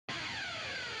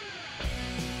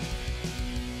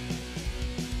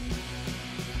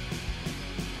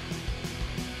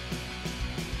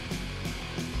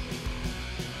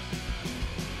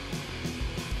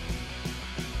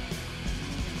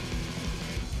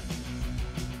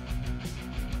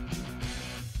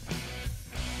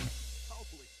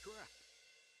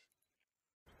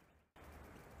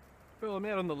Well, I'm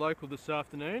out on the local this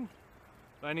afternoon.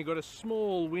 I only got a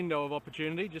small window of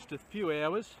opportunity, just a few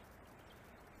hours.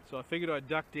 So I figured I'd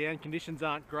duck down. Conditions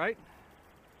aren't great.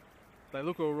 They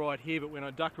look all right here, but when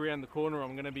I duck around the corner,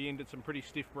 I'm going to be into some pretty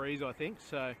stiff breeze, I think.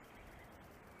 So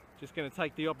just going to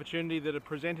take the opportunity that had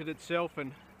presented itself,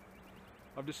 and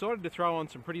I've decided to throw on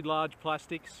some pretty large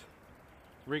plastics,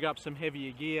 rig up some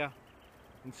heavier gear,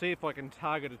 and see if I can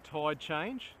target a tide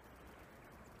change.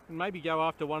 And maybe go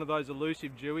after one of those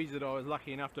elusive Jewies that I was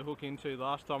lucky enough to hook into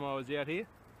last time I was out here.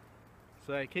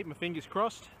 So keep my fingers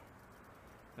crossed,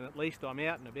 and at least I'm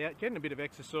out and about, getting a bit of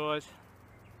exercise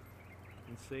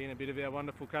and seeing a bit of our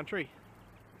wonderful country.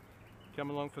 Come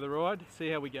along for the ride, see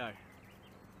how we go.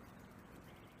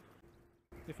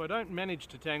 If I don't manage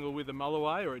to tangle with a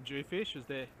Mulloway or a Jewfish, as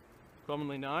they're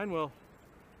commonly known, well,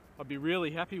 I'd be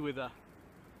really happy with a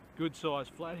good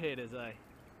sized flathead as a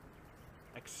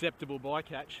acceptable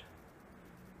bycatch.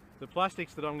 The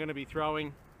plastics that I'm going to be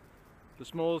throwing, the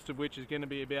smallest of which is going to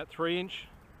be about 3 inch,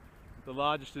 the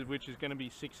largest of which is going to be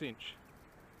 6 inch.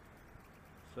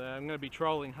 So I'm going to be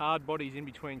trolling hard bodies in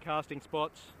between casting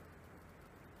spots,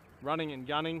 running and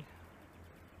gunning,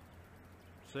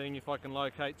 seeing if I can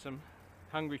locate some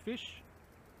hungry fish,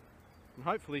 and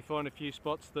hopefully find a few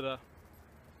spots that are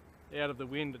out of the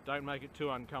wind that don't make it too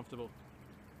uncomfortable.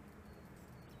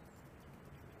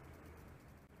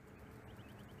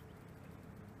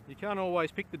 You can't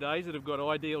always pick the days that have got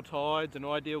ideal tides and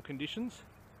ideal conditions.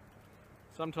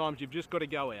 Sometimes you've just got to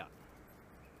go out.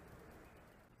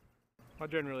 I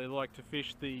generally like to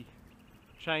fish the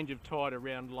change of tide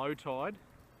around low tide.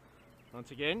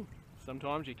 Once again,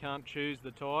 sometimes you can't choose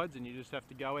the tides and you just have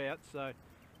to go out. So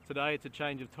today it's a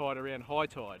change of tide around high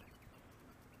tide.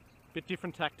 Bit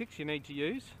different tactics you need to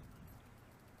use,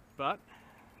 but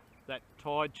that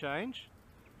tide change,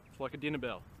 it's like a dinner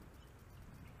bell.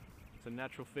 It's a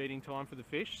natural feeding time for the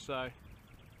fish, so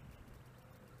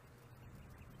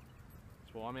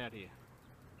that's why I'm out here.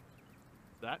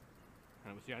 That,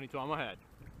 and it was the only time I had.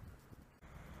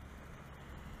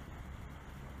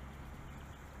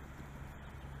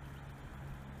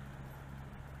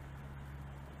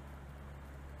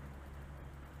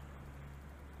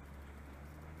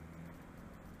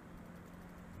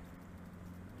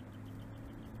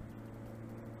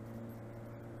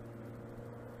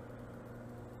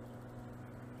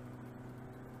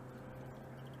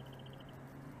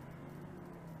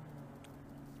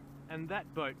 And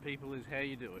that, boat people, is how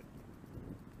you do it.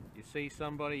 You see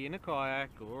somebody in a kayak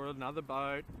or another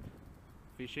boat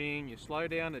fishing, you slow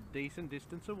down a decent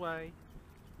distance away,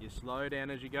 you slow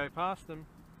down as you go past them,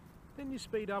 then you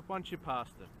speed up once you're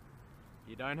past them.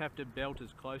 You don't have to belt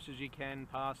as close as you can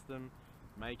past them,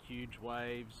 make huge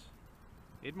waves.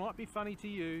 It might be funny to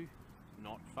you,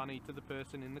 not funny to the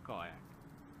person in the kayak.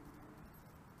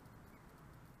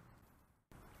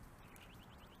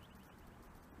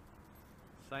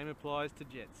 Same applies to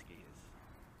jet skiers.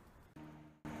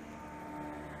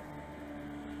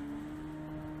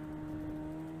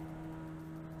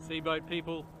 Seaboat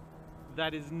people,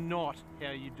 that is not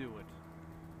how you do it.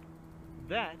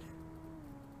 That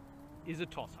is a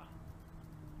tosser.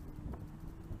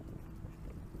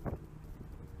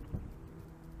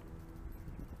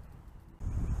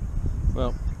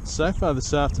 Well, so far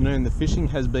this afternoon the fishing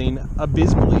has been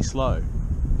abysmally slow.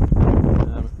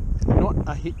 Not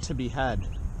a hit to be had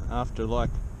after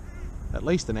like at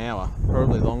least an hour,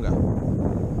 probably longer.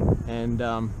 And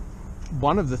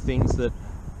one of the things that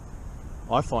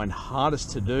I find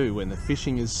hardest to do when the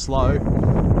fishing is slow,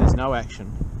 there's no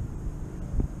action,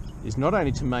 is not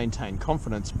only to maintain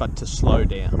confidence but to slow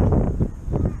down.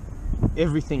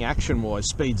 Everything action-wise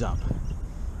speeds up.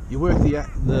 You work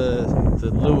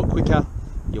the lure quicker,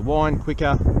 you wind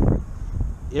quicker,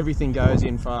 everything goes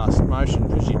in fast motion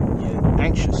because you're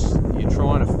anxious, you're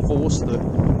trying to force the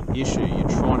issue, you're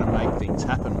trying to make things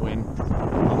happen, when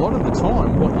a lot of the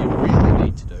time what you really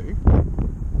need to do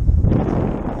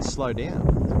is slow down.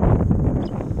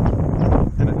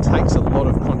 And it takes a lot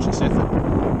of conscious effort,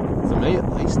 for me at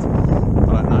least. I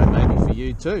don't know, maybe for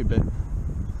you too, but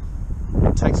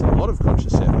it takes a lot of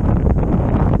conscious effort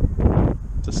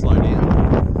to slow down.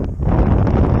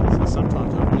 So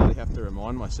sometimes I really have to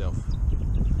remind myself,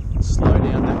 slow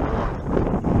down that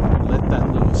rod, let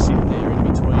that lure sit there in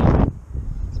between,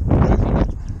 working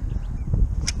it,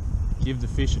 give the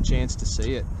fish a chance to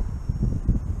see it.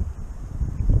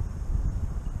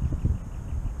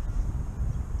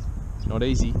 Not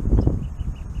easy.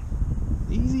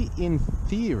 Easy in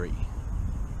theory,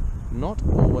 not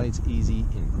always easy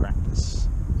in practice.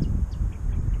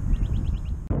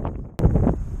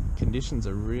 Conditions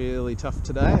are really tough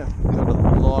today. I've got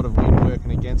a lot of wind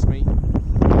working against me.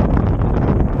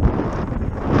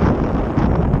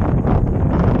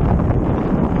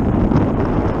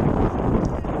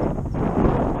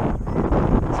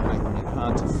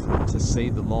 see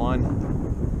the line.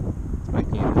 It's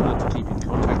making it hard to keep in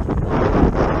contact with water.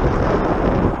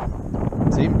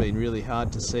 It's even been really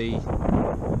hard to see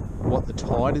what the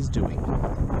tide is doing,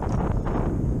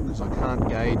 because I can't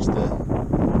gauge the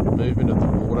movement of the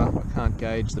water. I can't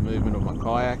gauge the movement of my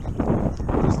kayak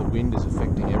because the wind is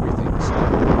affecting everything. So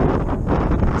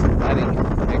it's adding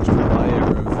an extra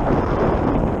layer of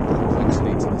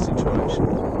complexity to the situation.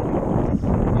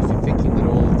 If you're thinking that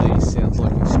all of these sounds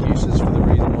like excuses for the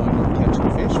reason why I'm not catching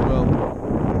fish, well,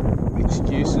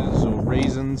 excuses or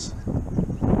reasons,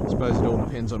 I suppose it all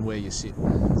depends on where you sit.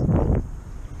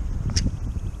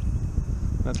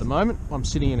 At the moment, I'm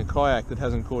sitting in a kayak that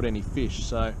hasn't caught any fish,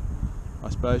 so I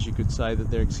suppose you could say that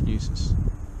they're excuses.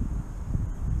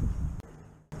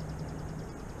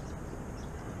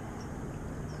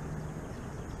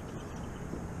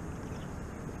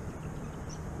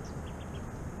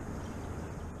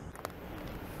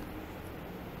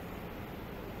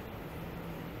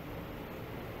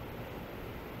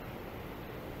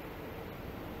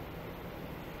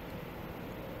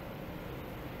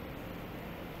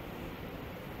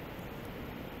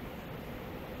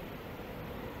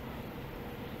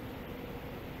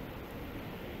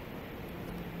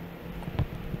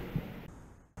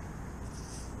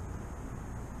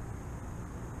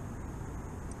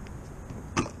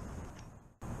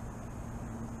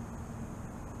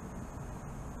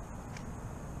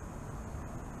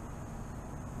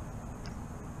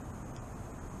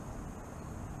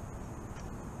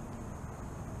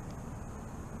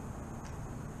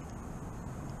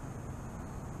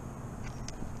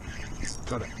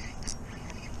 Got it.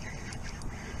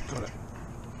 Got it.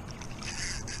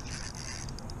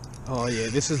 Oh yeah,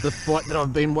 this is the bite that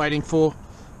I've been waiting for.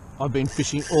 I've been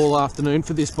fishing all afternoon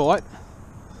for this bite.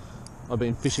 I've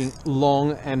been fishing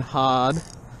long and hard,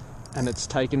 and it's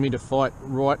taken me to fight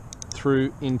right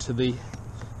through into the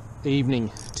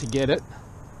evening to get it.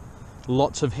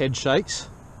 Lots of head shakes.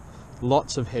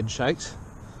 Lots of head shakes.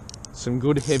 Some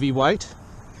good heavy weight.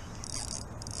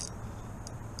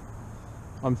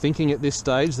 I'm thinking at this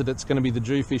stage that it's going to be the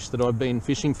jewfish that I've been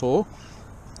fishing for.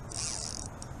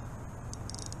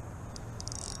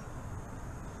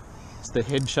 It's the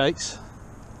head shakes.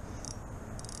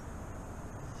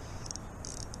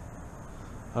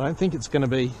 I don't think it's going to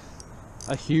be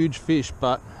a huge fish,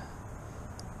 but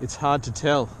it's hard to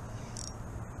tell.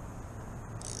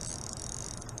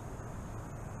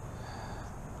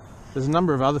 There's a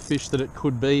number of other fish that it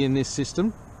could be in this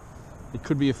system. It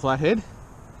could be a flathead.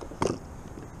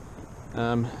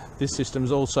 This system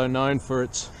is also known for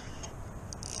its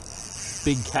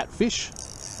big catfish,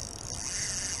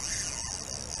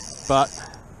 but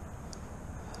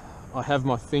I have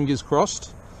my fingers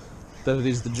crossed that it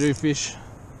is the jewfish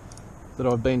that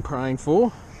I've been praying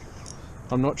for.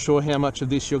 I'm not sure how much of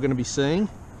this you're going to be seeing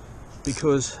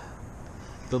because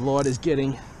the light is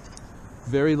getting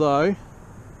very low.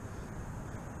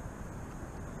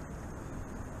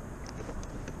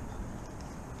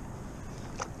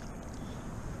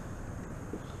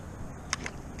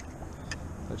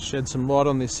 Let's shed some light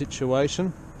on this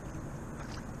situation.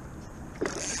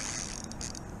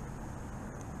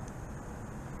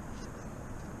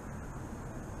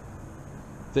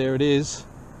 There it is.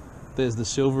 There's the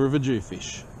silver of a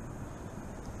jewfish.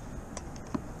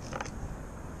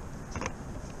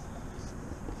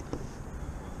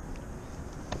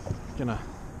 Gonna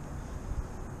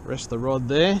rest the rod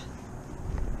there.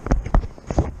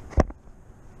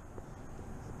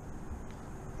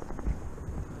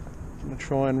 Gonna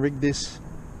try and rig this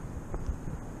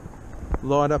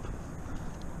light up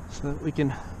so that we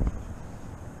can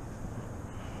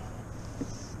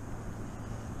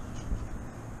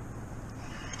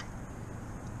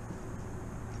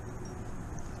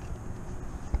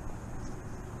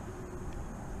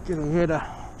get a better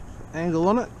angle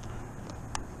on it.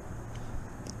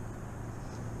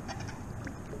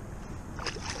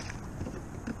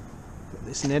 Get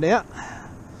this net out.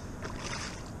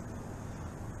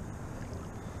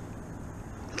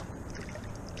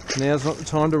 Now's not the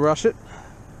time to rush it.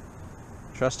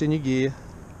 Trust in your gear.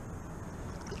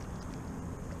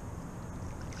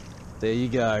 There you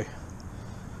go.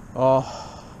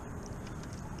 Oh,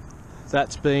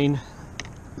 that's been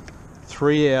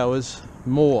 3 hours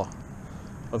more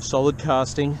of solid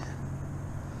casting.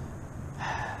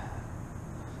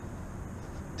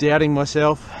 Doubting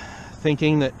myself,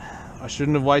 thinking that I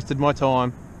shouldn't have wasted my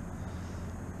time.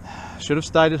 Should have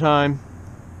stayed at home.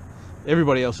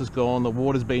 Everybody else has gone. The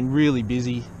water's been really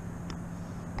busy.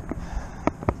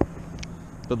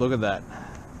 But look at that.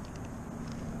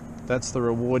 That's the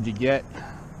reward you get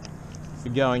for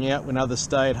going out when others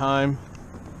stay at home,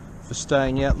 for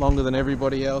staying out longer than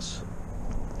everybody else.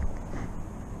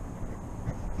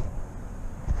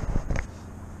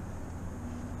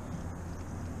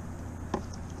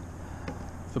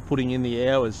 putting in the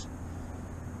hours,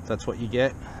 that's what you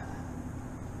get.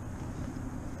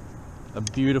 A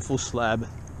beautiful slab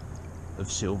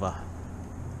of silver.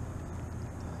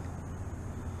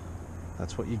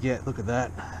 That's what you get. Look at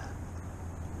that.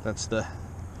 That's the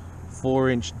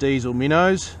 4-inch diesel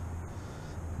minnows,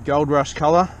 gold rush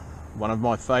colour, one of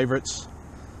my favourites.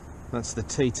 That's the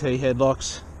TT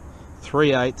headlocks,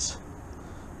 3/8,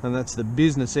 and that's the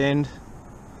business end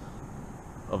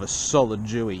of a solid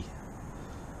Jewie.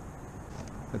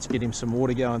 Let's get him some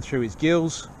water going through his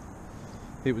gills.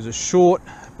 It was a short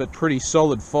but pretty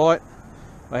solid fight.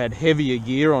 I had heavier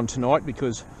gear on tonight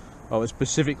because I was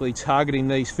specifically targeting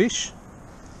these fish.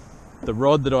 The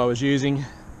rod that I was using,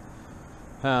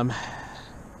 that's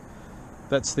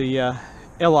the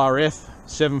LRF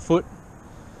 7-foot,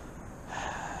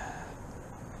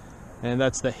 and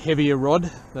that's the heavier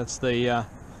rod. That's the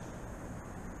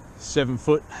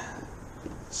 7-foot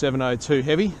 702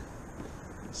 heavy.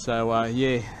 So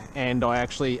yeah, and I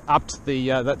actually upped the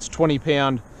that's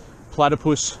 20-pound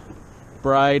platypus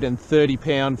braid and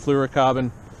 30-pound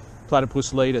fluorocarbon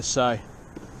platypus leader. So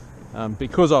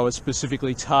because I was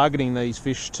specifically targeting these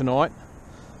fish tonight,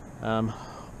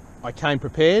 I came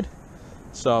prepared,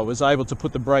 so I was able to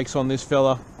put the brakes on this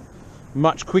fella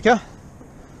much quicker,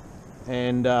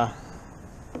 and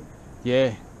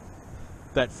yeah,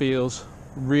 that feels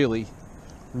really,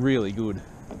 really good.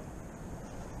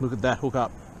 Look at that hook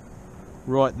up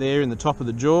right there in the top of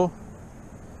the jaw,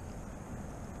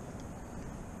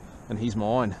 and he's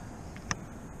mine.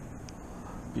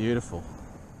 Beautiful.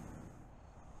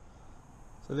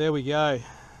 So there we go.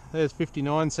 There's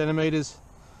 59 centimetres,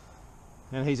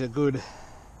 and he's a good,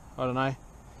 I don't know,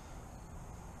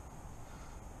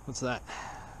 what's that?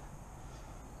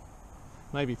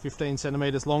 Maybe 15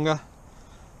 centimetres longer.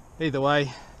 Either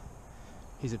way,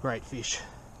 he's a great fish.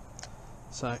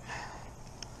 So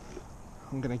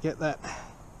I'm going to get that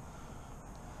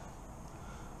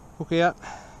hook out.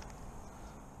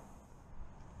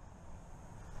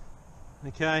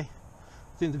 Okay, I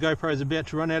think the GoPro is about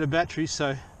to run out of battery,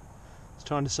 so it's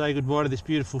time to say goodbye to this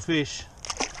beautiful fish.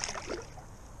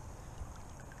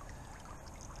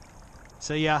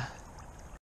 See ya.